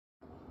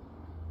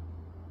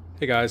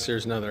Hey guys,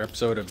 here's another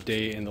episode of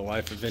Day in the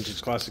Life of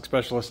Vintage Classic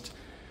Specialist.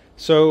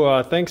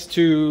 So thanks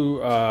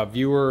to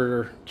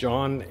viewer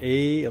John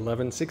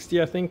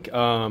A1160, I think.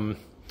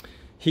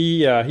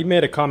 He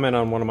made a comment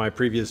on one of my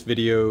previous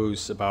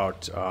videos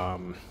about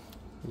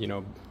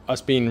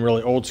us being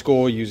really old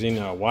school using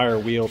a wire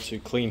wheel to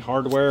clean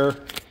hardware,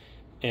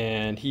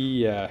 and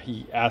he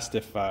asked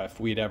if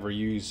we'd ever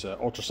used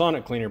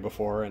ultrasonic cleaner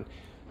before, and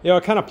I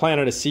kind of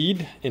planted a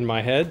seed in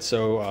my head.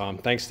 So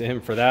thanks to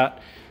him for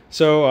that.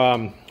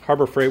 So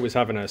Harbor Freight was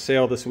having a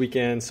sale this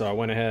weekend, so I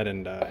went ahead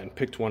and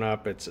picked one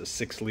up. It's a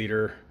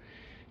 6-liter,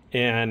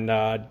 and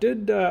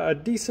did a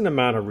decent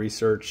amount of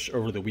research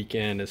over the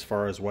weekend as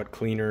far as what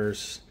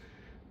cleaners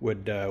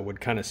would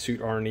kind of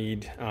suit our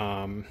need.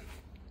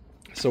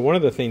 So one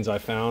of the things I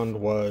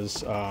found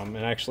was, and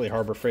actually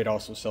Harbor Freight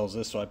also sells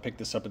this, so I picked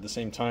this up at the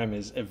same time,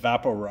 is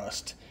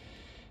Evapo-Rust.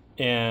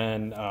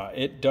 And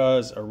it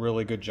does a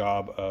really good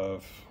job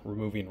of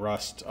removing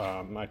rust.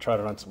 I tried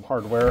it on some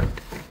hardware.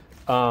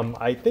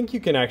 I think you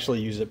can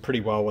actually use it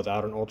pretty well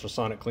without an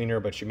ultrasonic cleaner,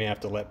 but you may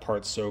have to let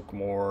parts soak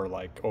more,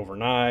 like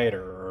overnight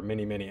or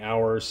many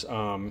hours.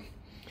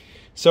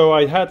 So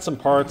I had some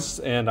parts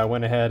and I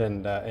went ahead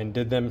and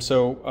did them.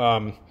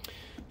 So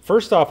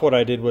first off, what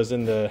I did was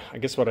in I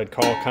guess what I'd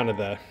call kind of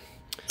the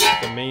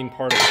main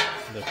part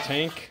of the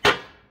tank,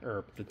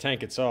 or the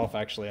tank itself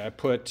actually, I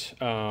put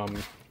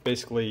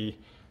basically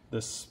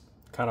this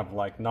kind of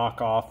like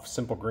knockoff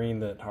simple green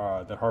that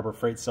Harbor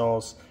Freight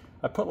sells.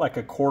 I put like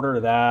a quarter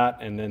of that,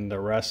 and then the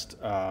rest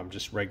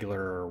just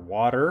regular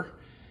water.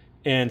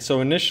 And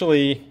so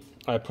initially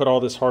I put all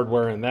this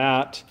hardware in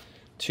that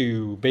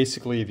to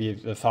basically,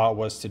 the thought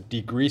was to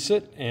degrease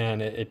it,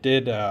 and it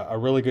did a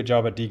really good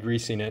job of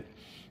degreasing it,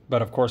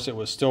 but of course it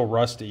was still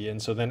rusty.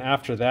 And so then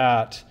after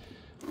that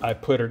I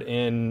put it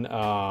in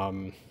a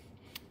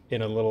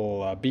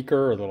little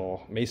beaker, a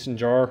little mason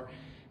jar,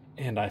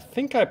 and I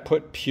think I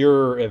put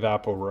pure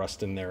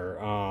Evapo-Rust in there.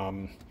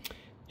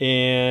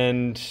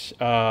 And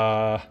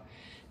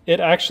it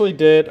actually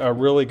did a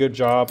really good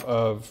job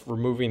of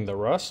removing the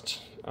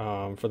rust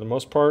for the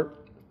most part.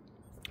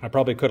 I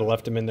probably could have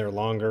left them in there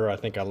longer. I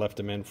think I left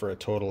them in for a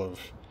total of,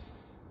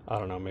 I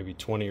don't know, maybe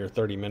 20 or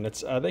 30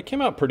 minutes. They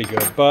came out pretty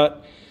good,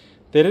 but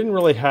they didn't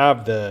really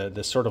have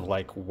the sort of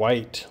like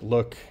white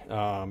look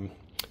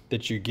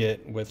that you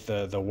get with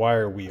the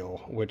wire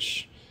wheel,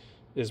 which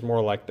is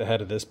more like the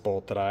head of this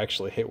bolt that I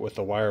actually hit with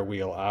the wire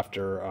wheel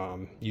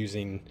after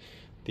using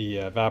the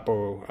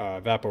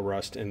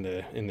Evapo-Rust in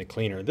the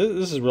cleaner.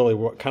 This is really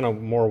what kind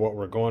of more what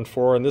we're going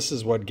for, and this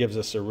is what gives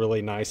us a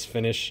really nice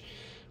finish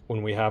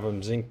when we have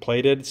them zinc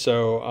plated.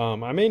 So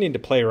I may need to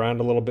play around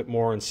a little bit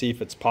more and see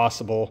if it's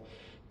possible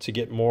to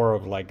get more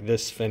of like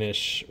this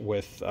finish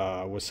with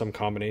some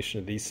combination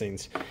of these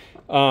things.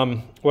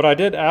 What I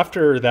did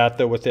after that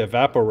though with the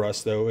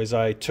Evapo-Rust though is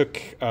I took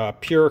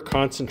pure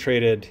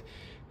concentrated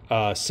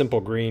simple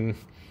green,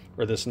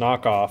 or this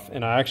knockoff,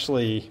 and I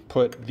actually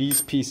put these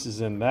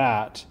pieces in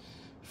that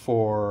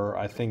for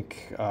I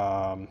think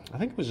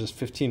it was just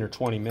 15 or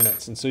 20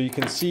 minutes. And so you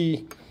can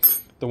see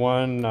the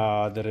one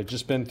that had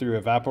just been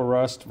through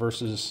Evapo-Rust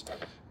versus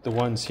the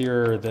ones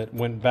here that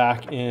went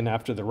back in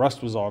after the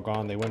rust was all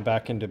gone. They went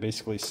back into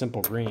basically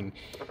simple green.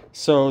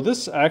 So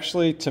this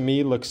actually to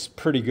me looks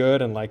pretty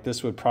good, and like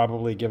this would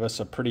probably give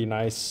us a pretty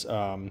nice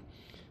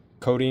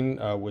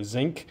coating with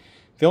zinc.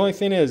 The only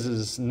thing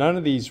is none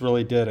of these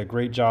really did a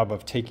great job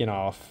of taking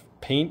off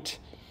paint,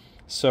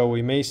 so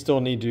we may still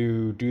need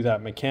to do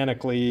that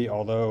mechanically,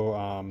 although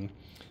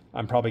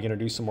I'm probably going to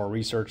do some more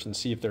research and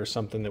see if there's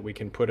something that we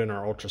can put in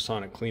our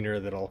ultrasonic cleaner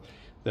that'll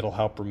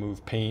help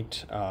remove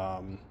paint,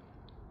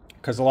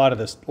 because a lot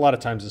of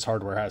times this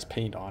hardware has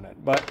paint on it.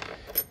 But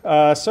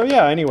so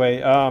yeah, anyway,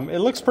 it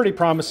looks pretty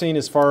promising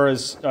as far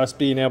as us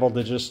being able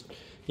to just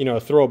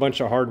throw a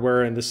bunch of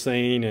hardware in this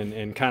thing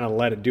and kind of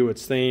let it do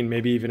its thing.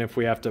 Maybe even if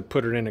we have to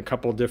put it in a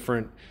couple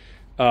different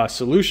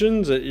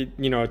solutions, it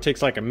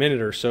takes like a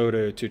minute or so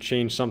to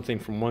change something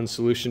from one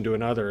solution to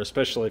another,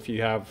 especially if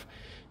you have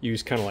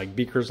used kind of like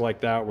beakers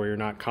like that where you're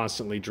not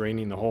constantly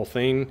draining the whole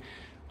thing.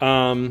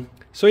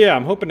 So yeah,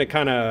 I'm hoping to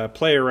kind of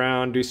play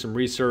around, do some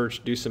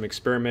research, do some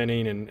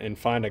experimenting, and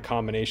find a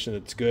combination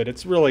that's good.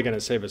 It's really going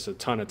to save us a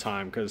ton of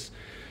time, because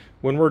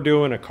when we're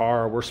doing a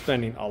car, we're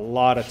spending a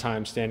lot of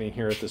time standing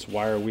here at this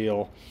wire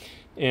wheel.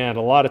 And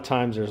a lot of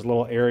times there's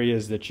little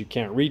areas that you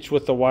can't reach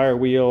with the wire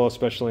wheel,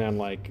 especially on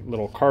like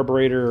little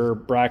carburetor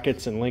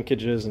brackets and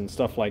linkages and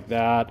stuff like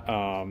that.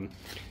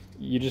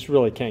 You just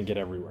really can't get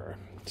everywhere.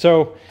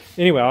 So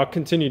anyway, I'll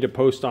continue to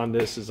post on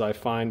this as I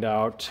find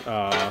out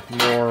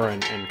more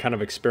and kind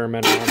of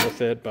experiment around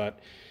with it. But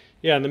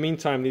yeah, in the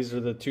meantime, these are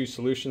the two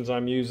solutions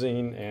I'm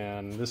using,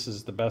 and this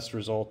is the best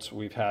results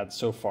we've had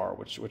so far,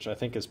 which I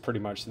think is pretty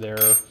much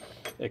there,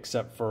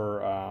 except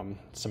for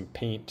some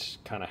paint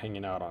kind of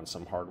hanging out on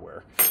some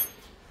hardware.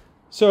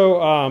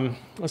 So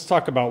let's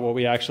talk about what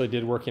we actually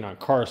did working on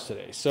cars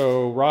today.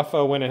 So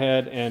Rafa went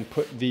ahead and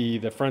put the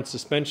front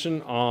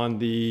suspension on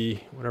the,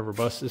 whatever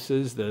bus this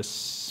is,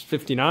 this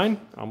 59,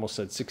 I almost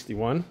said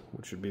 61,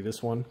 which would be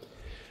this one.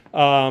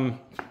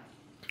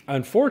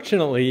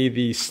 Unfortunately,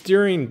 the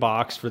steering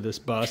box for this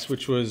bus,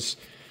 which was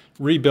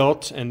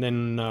rebuilt, and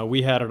then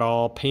we had it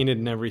all painted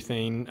and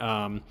everything.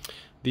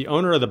 The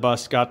owner of the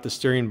bus got the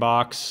steering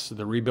box,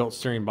 the rebuilt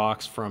steering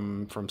box,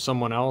 from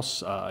someone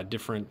else, a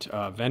different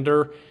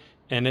vendor,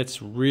 and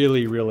it's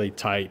really, really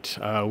tight.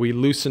 We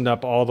loosened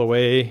up all the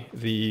way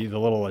the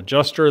little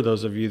adjuster.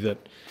 Those of you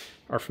that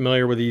are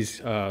familiar with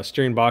these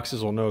steering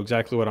boxes will know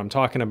exactly what I'm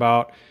talking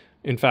about.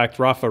 In fact,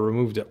 Rafa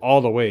removed it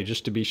all the way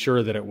just to be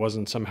sure that it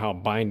wasn't somehow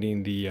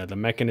binding the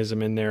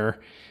mechanism in there.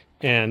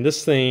 And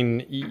this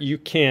thing, you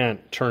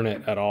can't turn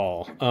it at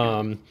all.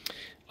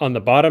 On the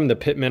bottom, the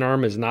pitman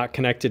arm is not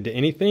connected to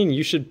anything.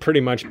 You should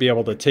pretty much be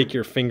able to take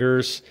your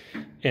fingers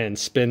and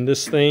spin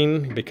this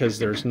thing, because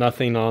there's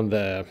nothing on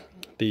the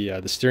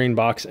steering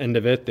box end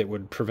of it that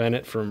would prevent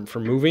it from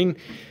moving.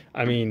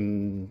 I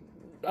mean,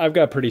 I've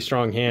got pretty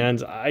strong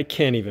hands. I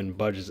can't even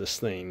budge this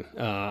thing.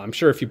 I'm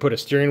sure if you put a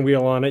steering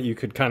wheel on it, you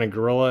could kind of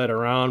gorilla it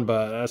around,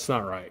 but that's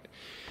not right.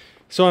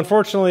 So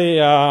unfortunately,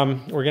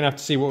 we're gonna have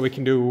to see what we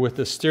can do with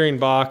the steering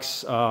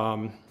box.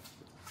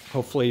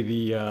 Hopefully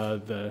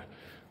the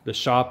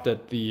shop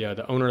that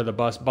the owner of the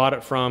bus bought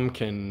it from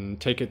can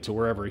take it to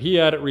wherever he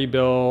had it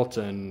rebuilt,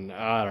 and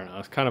I don't know,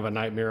 it's kind of a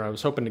nightmare. I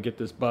was hoping to get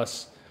this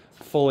bus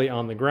fully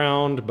on the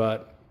ground,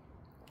 but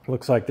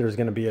looks like there's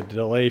gonna be a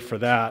delay for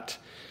that.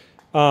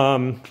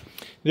 The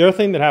other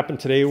thing that happened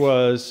today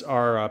was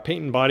our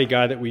paint and body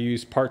guy that we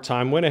use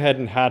part-time went ahead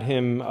and had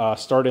him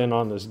start in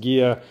on this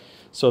Ghia.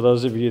 So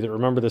those of you that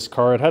remember this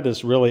car, it had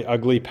this really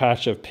ugly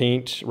patch of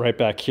paint right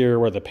back here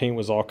where the paint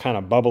was all kind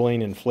of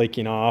bubbling and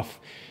flaking off.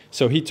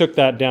 So he took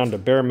that down to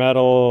bare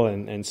metal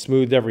and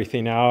smoothed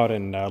everything out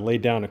and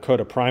laid down a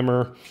coat of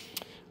primer.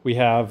 We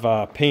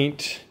have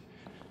paint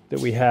that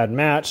we had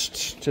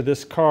matched to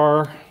this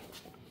car.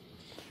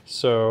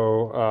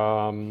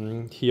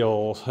 So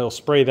he'll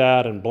spray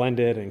that and blend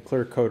it and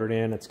clear coat it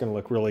in. It's going to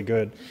look really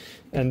good.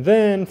 And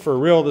then for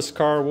real, this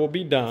car will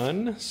be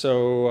done.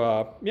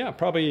 So yeah,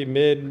 probably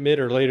mid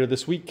or later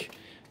this week,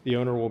 the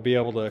owner will be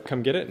able to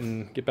come get it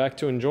and get back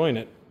to enjoying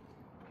it.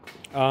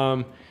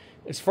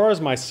 As far as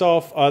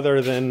myself,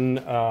 other than,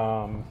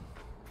 let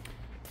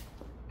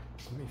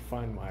me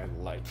find my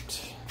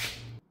light.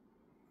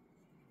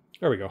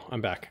 There we go,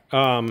 I'm back.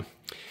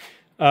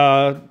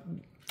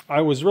 I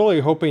was really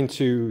hoping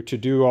to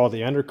do all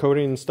the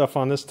undercoating and stuff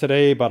on this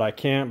today, but I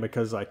can't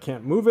because I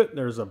can't move it.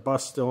 There's a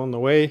bus still in the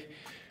way.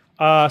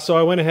 So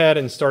I went ahead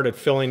and started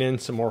filling in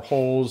some more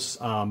holes.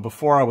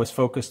 Before I was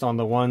focused on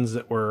the ones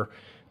that were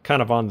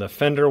kind of on the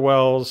fender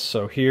wells.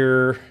 So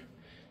here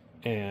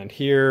and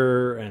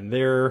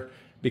there,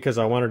 because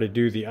I wanted to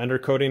do the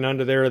undercoating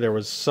under there. There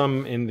was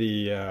some in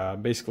the,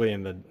 basically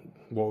in the,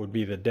 what would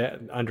be the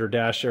under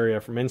dash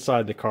area from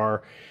inside the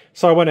car.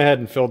 So I went ahead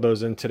and filled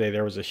those in today.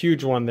 There was a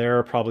huge one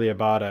there, probably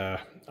about a,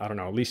 I don't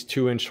know, at least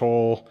 2-inch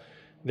hole.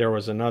 There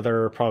was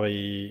another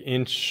probably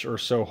inch or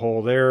so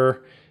hole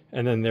there.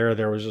 And then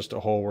there was just a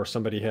hole where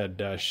somebody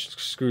had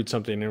screwed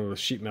something in with a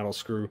sheet metal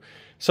screw.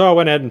 So I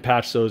went ahead and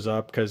patched those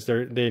up because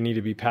they need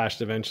to be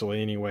patched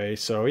eventually anyway.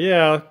 So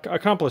yeah, I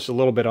accomplished a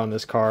little bit on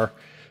this car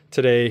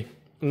today.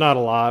 Not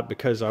a lot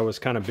because I was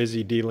kind of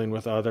busy dealing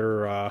with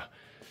other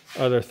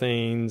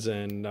things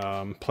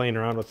and playing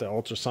around with the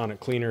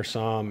ultrasonic cleaner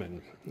some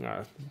and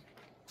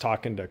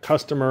talking to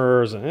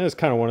customers. And it was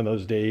kind of one of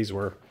those days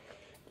where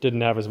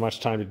didn't have as much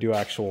time to do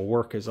actual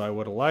work as I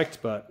would have liked,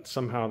 but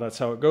somehow that's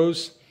how it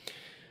goes.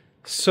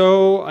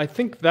 So I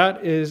think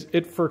that is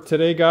it for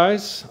today,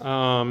 guys.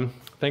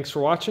 Thanks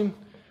for watching.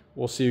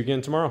 We'll see you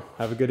again tomorrow.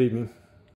 Have a good evening.